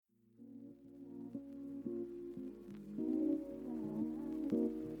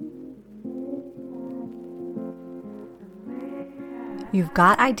You've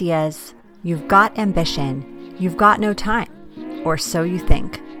got ideas, you've got ambition, you've got no time, or so you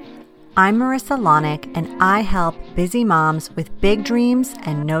think. I'm Marissa Lonick, and I help busy moms with big dreams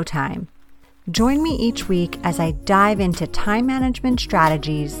and no time. Join me each week as I dive into time management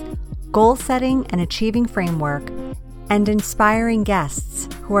strategies, goal setting and achieving framework, and inspiring guests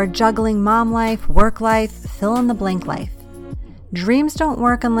who are juggling mom life, work life, fill in the blank life. Dreams don't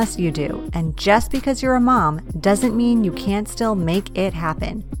work unless you do, and just because you're a mom doesn't mean you can't still make it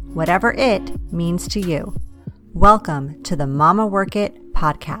happen, whatever it means to you. Welcome to the Mama Work It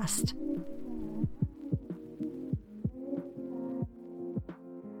podcast.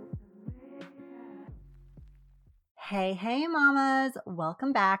 Hey, mamas.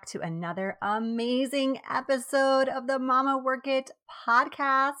 Welcome back to another amazing episode of the Mama Work It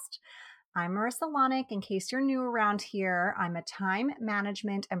podcast. I'm Marissa Lonick. In case you're new around here, I'm a time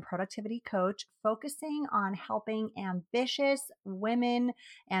management and productivity coach focusing on helping ambitious women,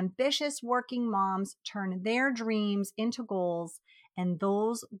 ambitious working moms turn their dreams into goals and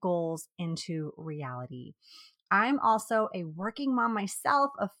those goals into reality. I'm also a working mom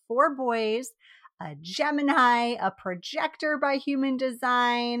myself of 4 boys, a Gemini, a projector by human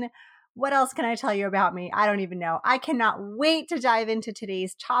design. What else can I tell you about me? I don't even know. I cannot wait to dive into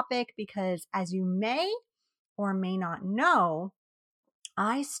today's topic because, as you may or may not know,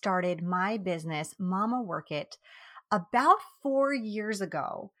 I started my business, Mama Work It, about 4 years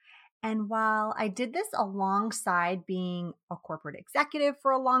ago. And while I did this alongside being a corporate executive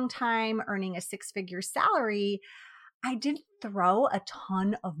for a long time, earning a 6-figure salary, I didn't throw a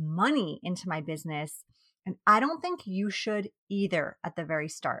ton of money into my business. And I don't think you should either at the very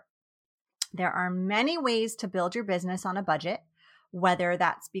start. There are many ways to build your business on a budget, whether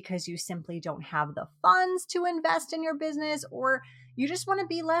that's because you simply don't have the funds to invest in your business or you just want to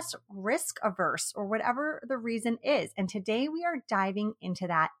be less risk averse or whatever the reason is. And today we are diving into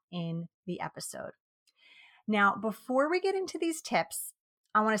that in the episode. Now, before we get into these tips,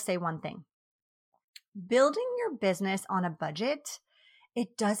 I want to say one thing. Building your business on a budget,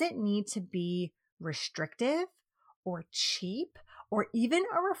 it doesn't need to be restrictive or cheap or even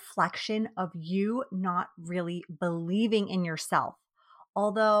a reflection of you not really believing in yourself.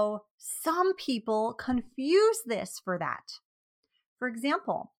 Although some people confuse this for that. For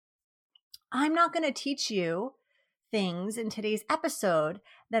example, I'm not going to teach you things in today's episode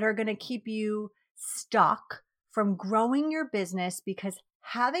that are going to keep you stuck from growing your business because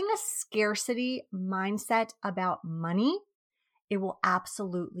having a scarcity mindset about money, it will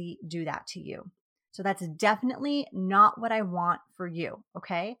absolutely do that to you. So that's definitely not what I want for you,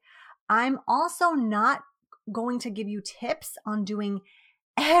 okay? I'm also not going to give you tips on doing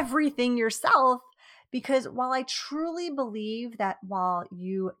everything yourself because while I truly believe that while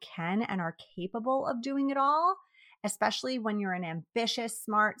you can and are capable of doing it all, especially when you're an ambitious,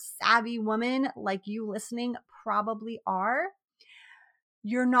 smart, savvy woman like you listening probably are,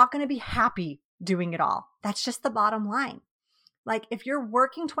 you're not going to be happy doing it all. That's just the bottom line. Like if you're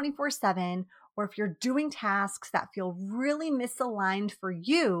working 24/7 or if you're doing tasks that feel really misaligned for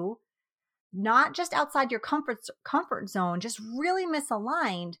you, not just outside your comfort zone, just really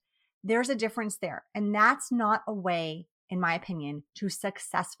misaligned, there's a difference there. And that's not a way, in my opinion, to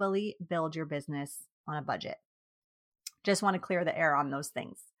successfully build your business on a budget. Just want to clear the air on those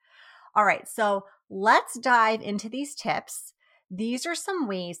things. All right, so let's dive into these tips. These are some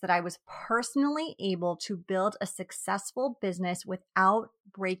ways that I was personally able to build a successful business without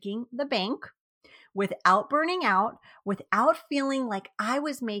breaking the bank, without burning out, without feeling like I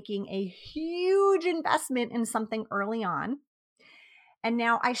was making a huge investment in something early on. And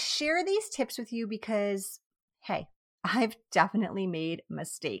now I share these tips with you because, hey, I've definitely made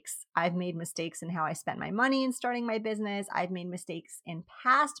mistakes. I've made mistakes in how I spent my money in starting my business. I've made mistakes in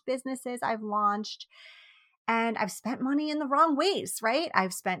past businesses I've launched. And I've spent money in the wrong ways, right?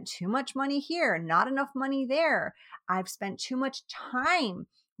 I've spent too much money here, not enough money there. I've spent too much time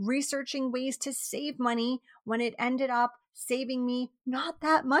researching ways to save money when it ended up saving me not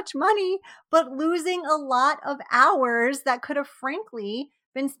that much money, but losing a lot of hours that could have frankly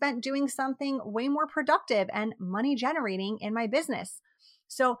been spent doing something way more productive and money generating in my business.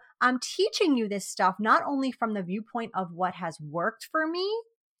 So I'm teaching you this stuff not only from the viewpoint of what has worked for me,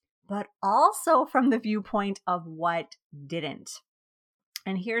 but also from the viewpoint of what didn't.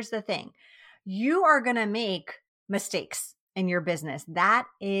 And here's the thing. You are going to make mistakes in your business. That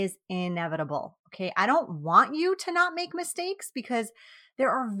is inevitable. Okay. I don't want you to not make mistakes because there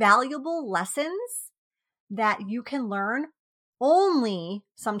are valuable lessons that you can learn only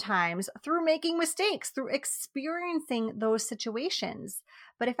sometimes through making mistakes, through experiencing those situations.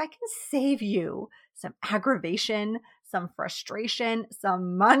 But if I can save you some aggravation, some frustration,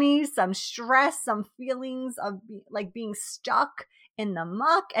 some money, some stress, some feelings of like being stuck in the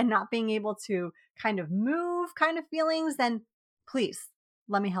muck and not being able to kind of move kind of feelings, then please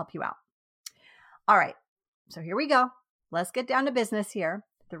let me help you out. All right. So here we go. Let's get down to business here.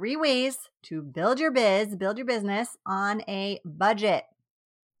 3 ways to build your business on a budget.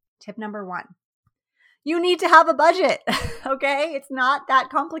 Tip number 1. You need to have a budget, okay? It's not that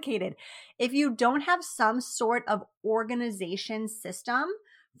complicated. If you don't have some sort of organization system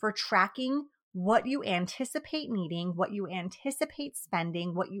for tracking what you anticipate needing, what you anticipate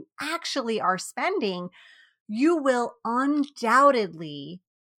spending, what you actually are spending, you will undoubtedly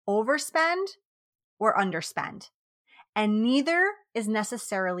overspend or underspend. And neither is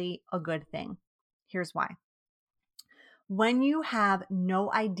necessarily a good thing. Here's why. When you have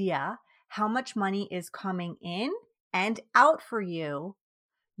no idea how much money is coming in and out for you,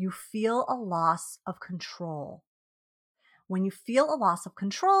 you feel a loss of control. When you feel a loss of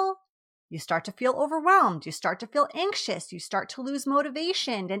control, you start to feel overwhelmed. You start to feel anxious. You start to lose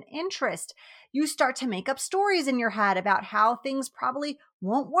motivation and interest. You start to make up stories in your head about how things probably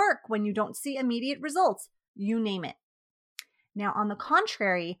won't work when you don't see immediate results. You name it. Now, on the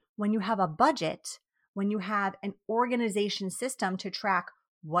contrary, when you have a budget, when you have an organization system to track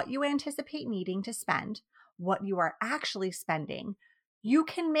what you anticipate needing to spend, what you are actually spending, you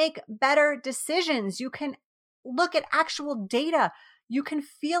can make better decisions. You can look at actual data. You can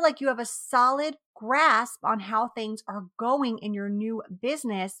feel like you have a solid grasp on how things are going in your new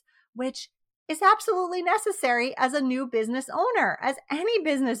business, which is absolutely necessary as a new business owner, as any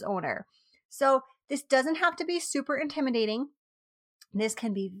business owner. So this doesn't have to be super intimidating. This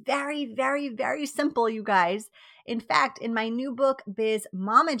can be very, very, very simple, you guys. In fact, in my new book, Biz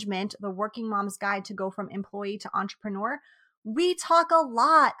Momagement, The Working Mom's Guide to Go from Employee to Entrepreneur, we talk a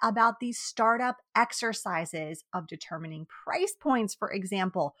lot about these startup exercises of determining price points, for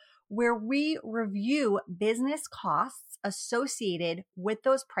example, where we review business costs associated with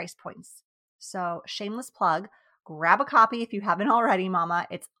those price points. So, shameless plug, grab a copy if you haven't already, mama.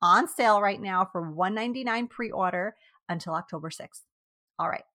 It's on sale right now for $199 pre-order until October 6th. All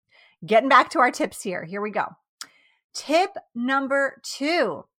right, getting back to our tips here. Here we go. Tip number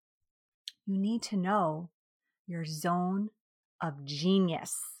 2, you need to know your zone of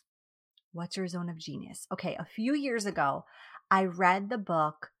genius. What's your zone of genius? Okay, a few years ago, I read the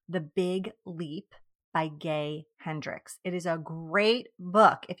book, The Big Leap by Gay Hendricks. It is a great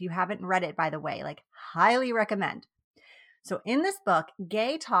book. If you haven't read it, by the way, like highly recommend. So in this book,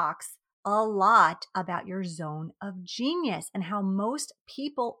 Gay talks a lot about your zone of genius and how most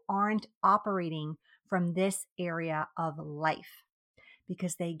people aren't operating from this area of life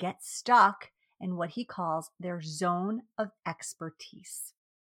because they get stuck in what he calls their zone of expertise.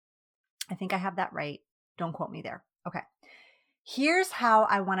 I think I have that right. Don't quote me there. Okay. Here's how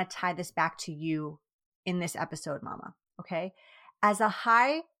I want to tie this back to you in this episode, mama. Okay. As a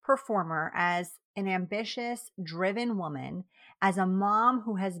high performer, as an ambitious, driven woman, as a mom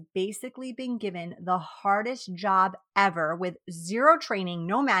who has basically been given the hardest job ever with zero training,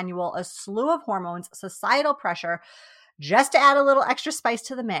 no manual, a slew of hormones, societal pressure, just to add a little extra spice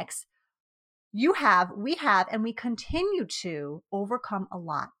to the mix, we have, and we continue to overcome a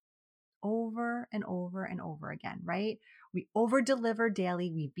lot over and over and over again, right? We over deliver daily.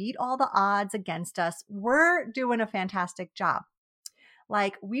 We beat all the odds against us. We're doing a fantastic job.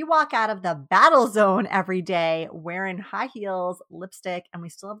 Like we walk out of the battle zone every day wearing high heels, lipstick, and we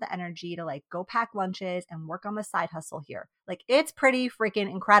still have the energy to like go pack lunches and work on the side hustle here. Like it's pretty freaking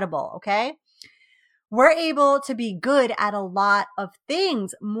incredible. Okay. We're able to be good at a lot of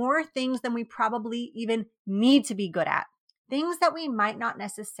things, more things than we probably even need to be good at. Things that we might not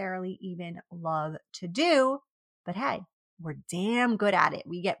necessarily even love to do, but hey, we're damn good at it.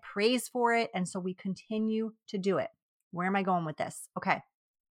 We get praise for it. And so we continue to do it. Where am I going with this? Okay.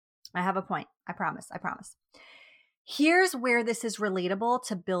 I have a point. I promise. Here's where this is relatable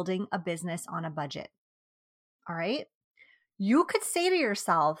to building a business on a budget. All right. You could say to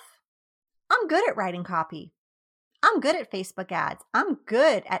yourself, I'm good at writing copy. I'm good at Facebook ads. I'm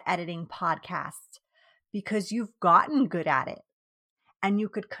good at editing podcasts because you've gotten good at it. And you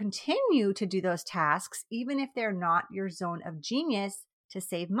could continue to do those tasks even if they're not your zone of genius to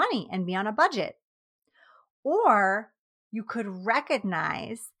save money and be on a budget. Or you could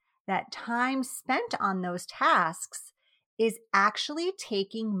recognize that time spent on those tasks is actually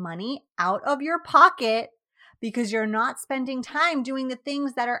taking money out of your pocket because you're not spending time doing the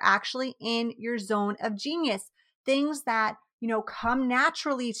things that are actually in your zone of genius, things that come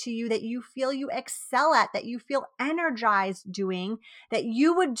naturally to you, that you feel you excel at, that you feel energized doing, that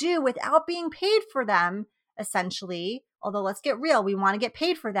you would do without being paid for them, essentially. Although let's get real, we want to get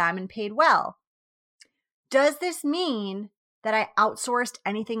paid for them and paid well. Does this mean that I outsourced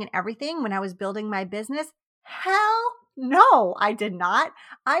anything and everything when I was building my business? Hell no, I did not.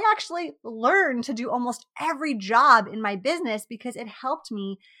 I actually learned to do almost every job in my business because it helped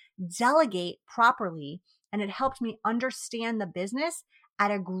me delegate properly, and it helped me understand the business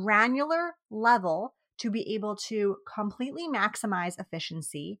at a granular level to be able to completely maximize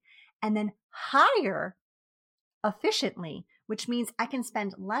efficiency and then hire efficiently, which means I can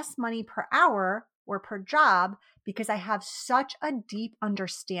spend less money per hour or per job because I have such a deep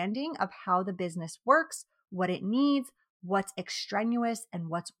understanding of how the business works, what it needs, what's extraneous, and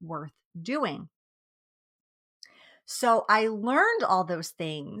what's worth doing. So I learned all those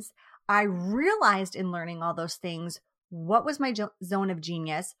things. I realized in learning all those things, what was my zone of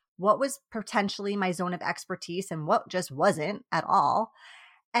genius, what was potentially my zone of expertise, and what just wasn't at all.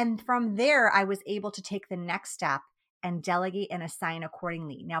 And from there, I was able to take the next step and delegate and assign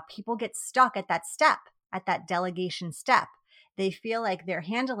accordingly. Now, people get stuck at that step, at that delegation step. They feel like they're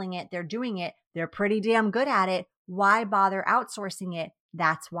handling it, they're doing it, they're pretty damn good at it. Why bother outsourcing it?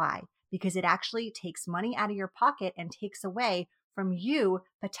 That's why. Because it actually takes money out of your pocket and takes away from you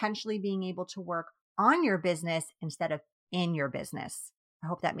potentially being able to work on your business instead of in your business. I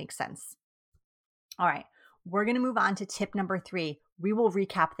hope that makes sense. All right. We're going to move on to tip number 3. We will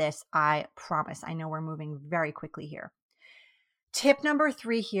recap this, I promise. I know we're moving very quickly here. Tip number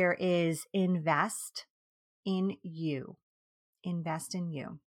 3 here is invest in you. Invest in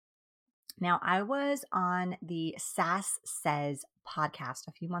you. Now, I was on the Sass Says podcast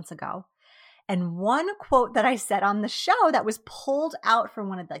a few months ago, and one quote that I said on the show that was pulled out from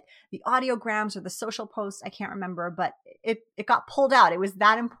one of the audiograms or the social posts, I can't remember, but it got pulled out. It was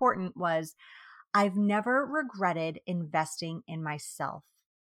that important, was, I've never regretted investing in myself.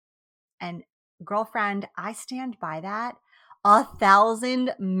 And girlfriend, I stand by that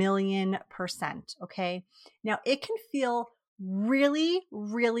 1,000,000,000%. Okay. Now it can feel really,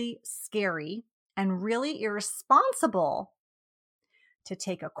 really scary and really irresponsible to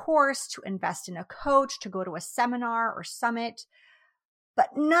take a course, to invest in a coach, to go to a seminar or summit.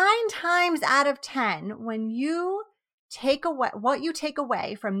 But 9 times out of 10, when you take away what you take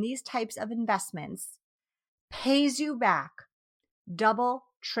away from these types of investments pays you back double,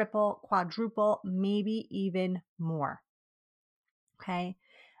 triple, quadruple, maybe even more. Okay.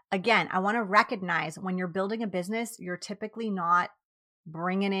 Again, I want to recognize when you're building a business, you're typically not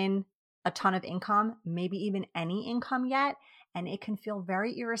bringing in a ton of income, maybe even any income yet. And it can feel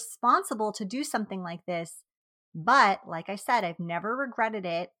very irresponsible to do something like this. But like I said, I've never regretted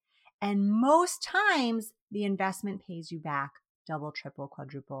it. And most times the investment pays you back double, triple,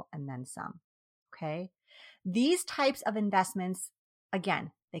 quadruple, and then some. Okay. These types of investments,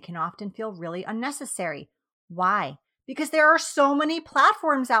 again, they can often feel really unnecessary. Why? Because there are so many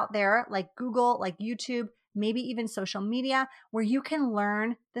platforms out there like Google, like YouTube, maybe even social media, where you can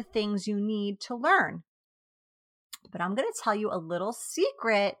learn the things you need to learn. But I'm going to tell you a little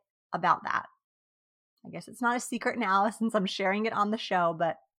secret about that. I guess it's not a secret now since I'm sharing it on the show,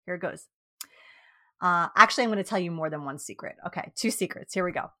 but here it goes. Actually, I'm going to tell you more than one secret. Okay, 2 secrets. Here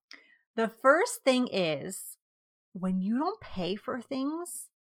we go. The first thing is, when you don't pay for things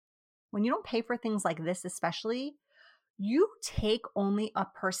like this especially, you take only a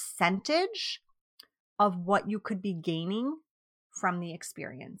percentage of what you could be gaining from the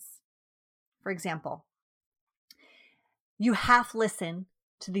experience. For example, you half listen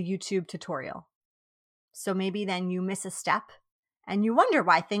to the YouTube tutorial. So maybe then you miss a step and you wonder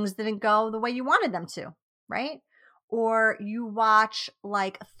why things didn't go the way you wanted them to, right? Or you watch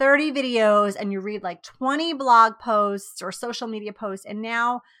like 30 videos and you read like 20 blog posts or social media posts, and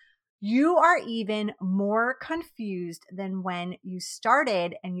now you are even more confused than when you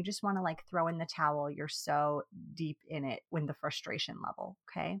started and you just want to like throw in the towel. You're so deep in it with the frustration level,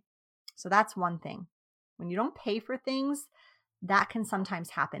 okay? So that's one thing. When you don't pay for things, that can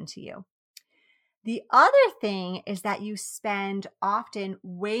sometimes happen to you. The other thing is that you spend often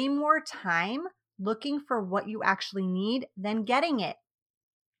way more time looking for what you actually need than getting it.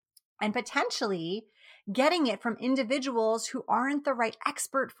 And potentially getting it from individuals who aren't the right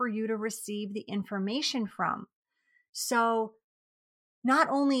expert for you to receive the information from. So not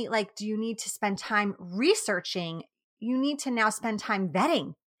only like do you need to spend time researching, you need to now spend time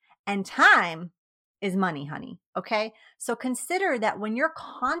vetting. And time is money, honey. Okay. So consider that when you're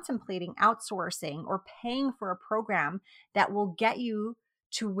contemplating outsourcing or paying for a program that will get you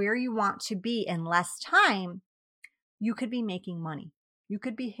to where you want to be in less time, you could be making money. You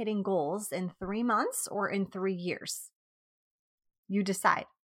could be hitting goals in 3 months or in 3 years. You decide.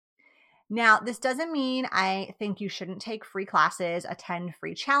 Now, this doesn't mean I think you shouldn't take free classes, attend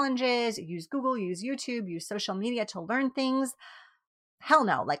free challenges, use Google, use YouTube, use social media to learn things. Hell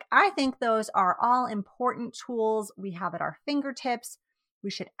no. Like, I think those are all important tools we have at our fingertips. We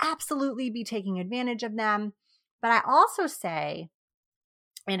should absolutely be taking advantage of them. But I also say,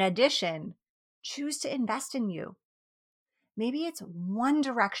 in addition, choose to invest in you. Maybe it's one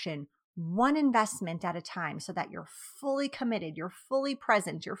direction, one investment at a time so that you're fully committed, you're fully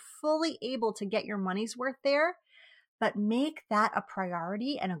present, you're fully able to get your money's worth there. But make that a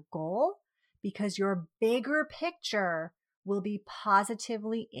priority and a goal, because your bigger picture will be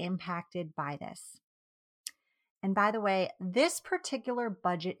positively impacted by this. And by the way, this particular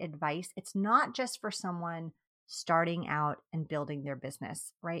budget advice, it's not just for someone starting out and building their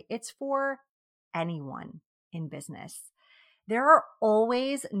business, right? It's for anyone in business. There are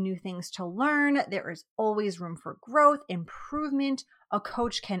always new things to learn. There is always room for growth, improvement. A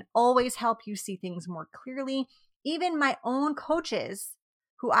coach can always help you see things more clearly. Even my own coaches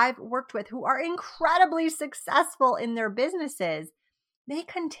who I've worked with, who are incredibly successful in their businesses, they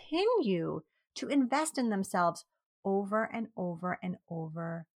continue to invest in themselves over and over and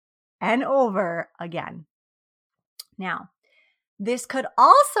over and over again. Now, this could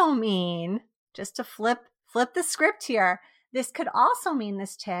also mean, just to flip the script here, this could also mean,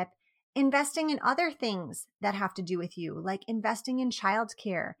 this tip, investing in other things that have to do with you, like investing in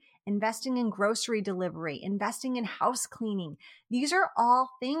childcare, investing in grocery delivery, investing in house cleaning. These are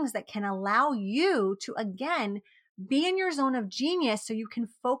all things that can allow you to, again, be in your zone of genius so you can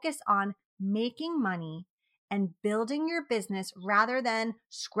focus on making money and building your business rather than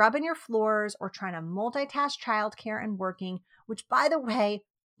scrubbing your floors or trying to multitask childcare and working, which, by the way,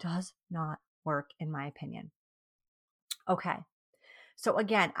 does not work in my opinion. Okay. So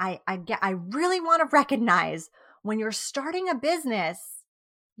again, I really want to recognize when you're starting a business,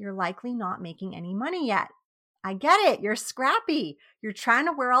 you're likely not making any money yet. I get it. You're scrappy. You're trying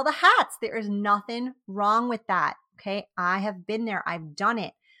to wear all the hats. There is nothing wrong with that. Okay. I have been there. I've done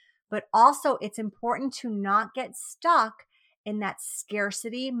it. But also, it's important to not get stuck in that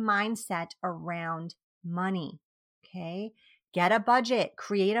scarcity mindset around money. Okay. Get a budget,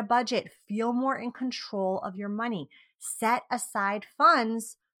 create a budget, feel more in control of your money. Set aside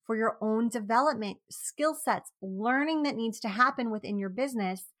funds for your own development, skill sets, learning that needs to happen within your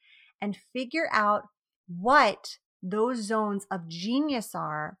business, and figure out what those zones of genius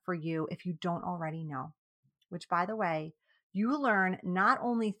are for you if you don't already know. Which, by the way, you learn not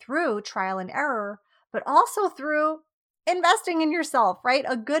only through trial and error, but also through investing in yourself, right?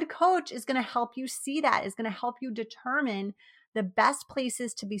 A good coach is going to help you see that, is going to help you determine the best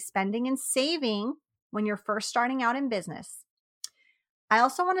places to be spending and saving when you're first starting out in business. I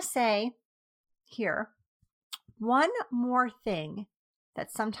also want to say here, one more thing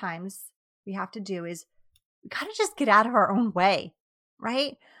that sometimes we have to do is we got to just get out of our own way,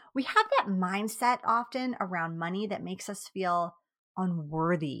 right? We have that mindset often around money that makes us feel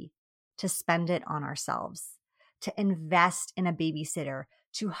unworthy to spend it on ourselves, to invest in a babysitter,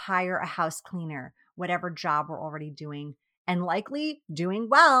 to hire a house cleaner, whatever job we're already doing, and likely doing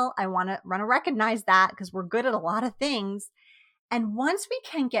well. I want to recognize that because we're good at a lot of things. And once we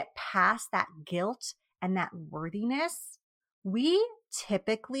can get past that guilt and that worthiness, we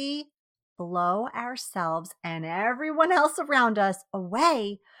typically blow ourselves and everyone else around us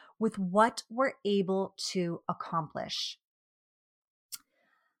away with what we're able to accomplish.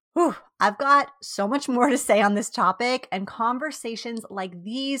 Whew, I've got so much more to say on this topic, and conversations like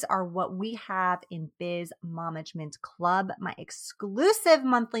these are what we have in Biz Momagement Club, my exclusive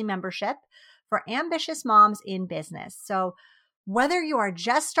monthly membership for ambitious moms in business. So whether you are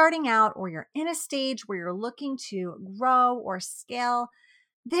just starting out or you're in a stage where you're looking to grow or scale,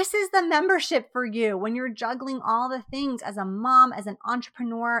 this is the membership for you when you're juggling all the things as a mom, as an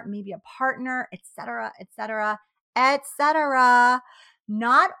entrepreneur, maybe a partner, etc., etc., etc.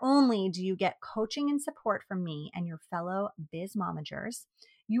 Not only do you get coaching and support from me and your fellow biz momagers,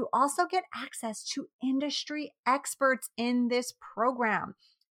 you also get access to industry experts in this program.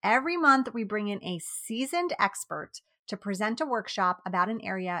 Every month, we bring in a seasoned expert to present a workshop about an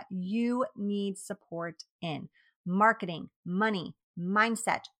area you need support in: marketing, money,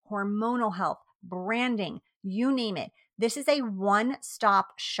 mindset, hormonal health, branding, you name it. This is a one-stop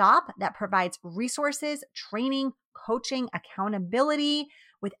shop that provides resources, training, coaching, accountability,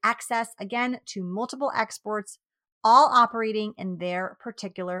 with access, again, to multiple experts, all operating in their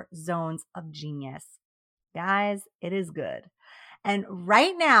particular zones of genius. Guys, it is good. And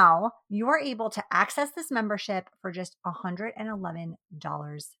right now, you are able to access this membership for just $111.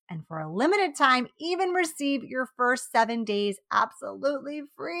 And for a limited time, even receive your first 7 days absolutely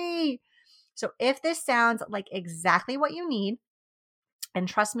free. So if this sounds like exactly what you need, and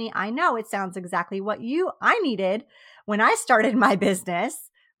trust me, I know it sounds exactly what I needed when I started my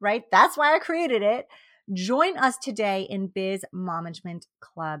business, right? That's why I created it. Join us today in Biz Momagement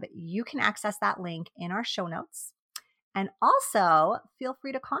Club. You can access that link in our show notes. And also feel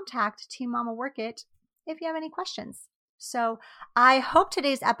free to contact Team Mama Work It if you have any questions. So I hope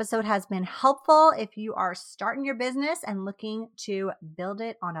today's episode has been helpful if you are starting your business and looking to build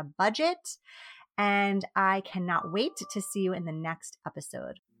it on a budget. And I cannot wait to see you in the next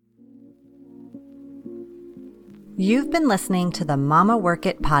episode. You've been listening to the Mama Work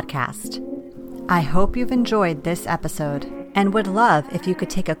It podcast. I hope you've enjoyed this episode and would love if you could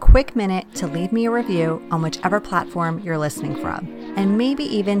take a quick minute to leave me a review on whichever platform you're listening from, and maybe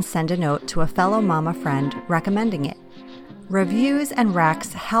even send a note to a fellow mama friend recommending it. Reviews and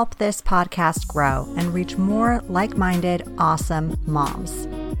recs help this podcast grow and reach more like-minded, awesome moms.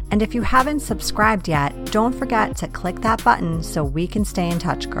 And if you haven't subscribed yet, don't forget to click that button so we can stay in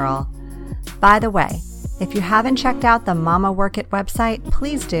touch, girl. By the way, if you haven't checked out the Mama Work It website,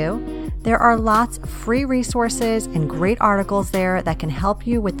 please do. There are lots of free resources and great articles there that can help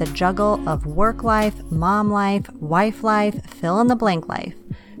you with the juggle of work life, mom life, wife life, fill in the blank life.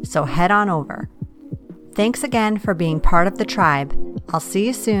 So head on over. Thanks again for being part of the tribe. I'll see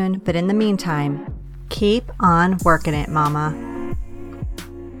you soon, but in the meantime, keep on working it, mama.